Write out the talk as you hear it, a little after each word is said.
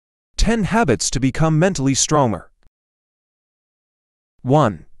10 habits to become mentally stronger.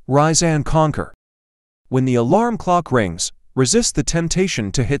 1. Rise and conquer. When the alarm clock rings, resist the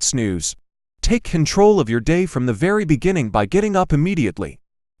temptation to hit snooze. Take control of your day from the very beginning by getting up immediately.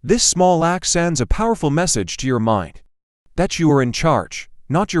 This small act sends a powerful message to your mind that you are in charge,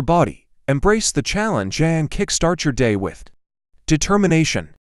 not your body. Embrace the challenge and kickstart your day with determination.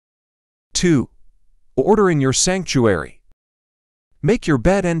 2. Order in your sanctuary. Make your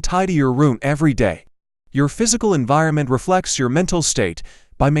bed and tidy your room every day. Your physical environment reflects your mental state.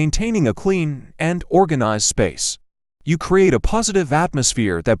 By maintaining a clean and organized space, you create a positive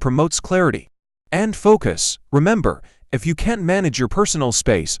atmosphere that promotes clarity and focus. Remember, if you can't manage your personal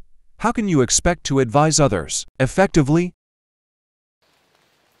space, how can you expect to advise others effectively?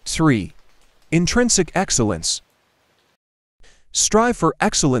 3. Intrinsic excellence. Strive for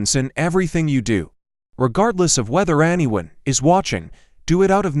excellence in everything you do. Regardless of whether anyone is watching, do it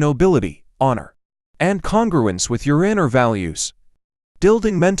out of nobility, honor, and congruence with your inner values.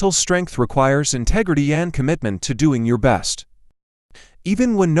 Building mental strength requires integrity and commitment to doing your best,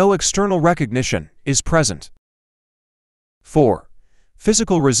 even when no external recognition is present. 4.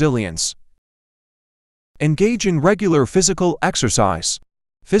 Physical resilience. Engage in regular physical exercise.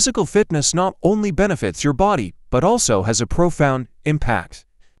 Physical fitness not only benefits your body, but also has a profound impact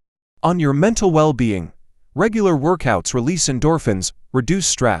on your mental well-being. Regular workouts release endorphins, reduce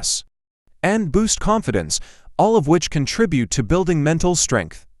stress, and boost confidence, all of which contribute to building mental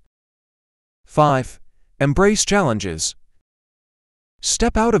strength. 5. Embrace challenges.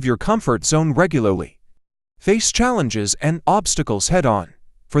 Step out of your comfort zone regularly. Face challenges and obstacles head-on,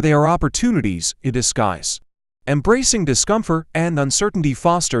 for they are opportunities in disguise. Embracing discomfort and uncertainty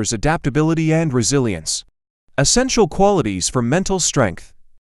fosters adaptability and resilience, essential qualities for mental strength.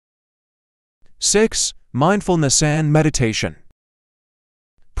 6. Mindfulness and meditation.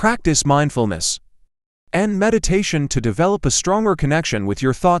 Practice mindfulness and meditation to develop a stronger connection with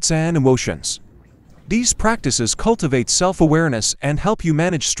your thoughts and emotions. These practices cultivate self-awareness and help you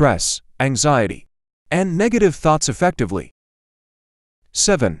manage stress, anxiety, and negative thoughts effectively.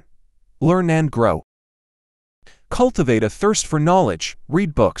 7. Learn and grow. Cultivate a thirst for knowledge,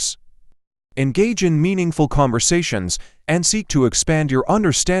 read books, engage in meaningful conversations, and seek to expand your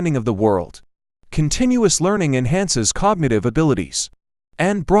understanding of the world. Continuous learning enhances cognitive abilities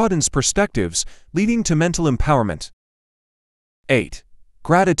and broadens perspectives, leading to mental empowerment. 8.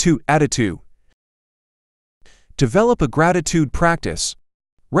 Gratitude attitude. Develop a gratitude practice.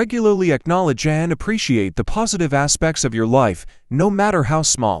 Regularly acknowledge and appreciate the positive aspects of your life, no matter how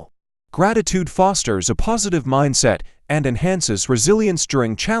small. Gratitude fosters a positive mindset and enhances resilience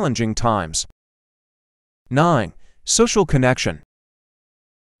during challenging times. 9. Social connection.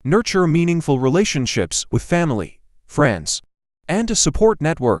 Nurture meaningful relationships with family, friends, and a support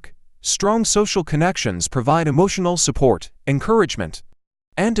network. Strong social connections provide emotional support, encouragement,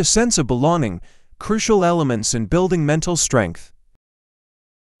 and a sense of belonging, crucial elements in building mental strength.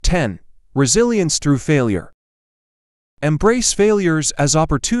 10. Resilience through failure. Embrace failures as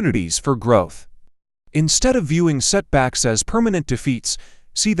opportunities for growth. Instead of viewing setbacks as permanent defeats,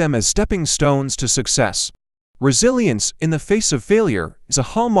 see them as stepping stones to success. Resilience in the face of failure is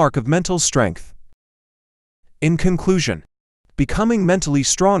a hallmark of mental strength. In conclusion, becoming mentally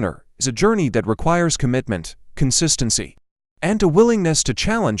stronger is a journey that requires commitment, consistency, and a willingness to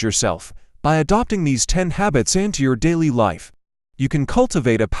challenge yourself. By adopting these 10 habits into your daily life, you can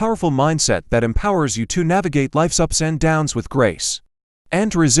cultivate a powerful mindset that empowers you to navigate life's ups and downs with grace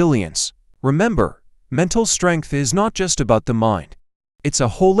and resilience. Remember, mental strength is not just about the mind. It's a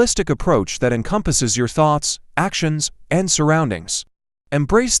holistic approach that encompasses your thoughts, actions, and surroundings.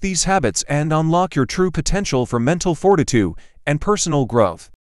 Embrace these habits and unlock your true potential for mental fortitude and personal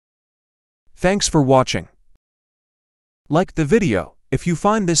growth. Thanks for watching. Like the video if you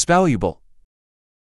find this valuable,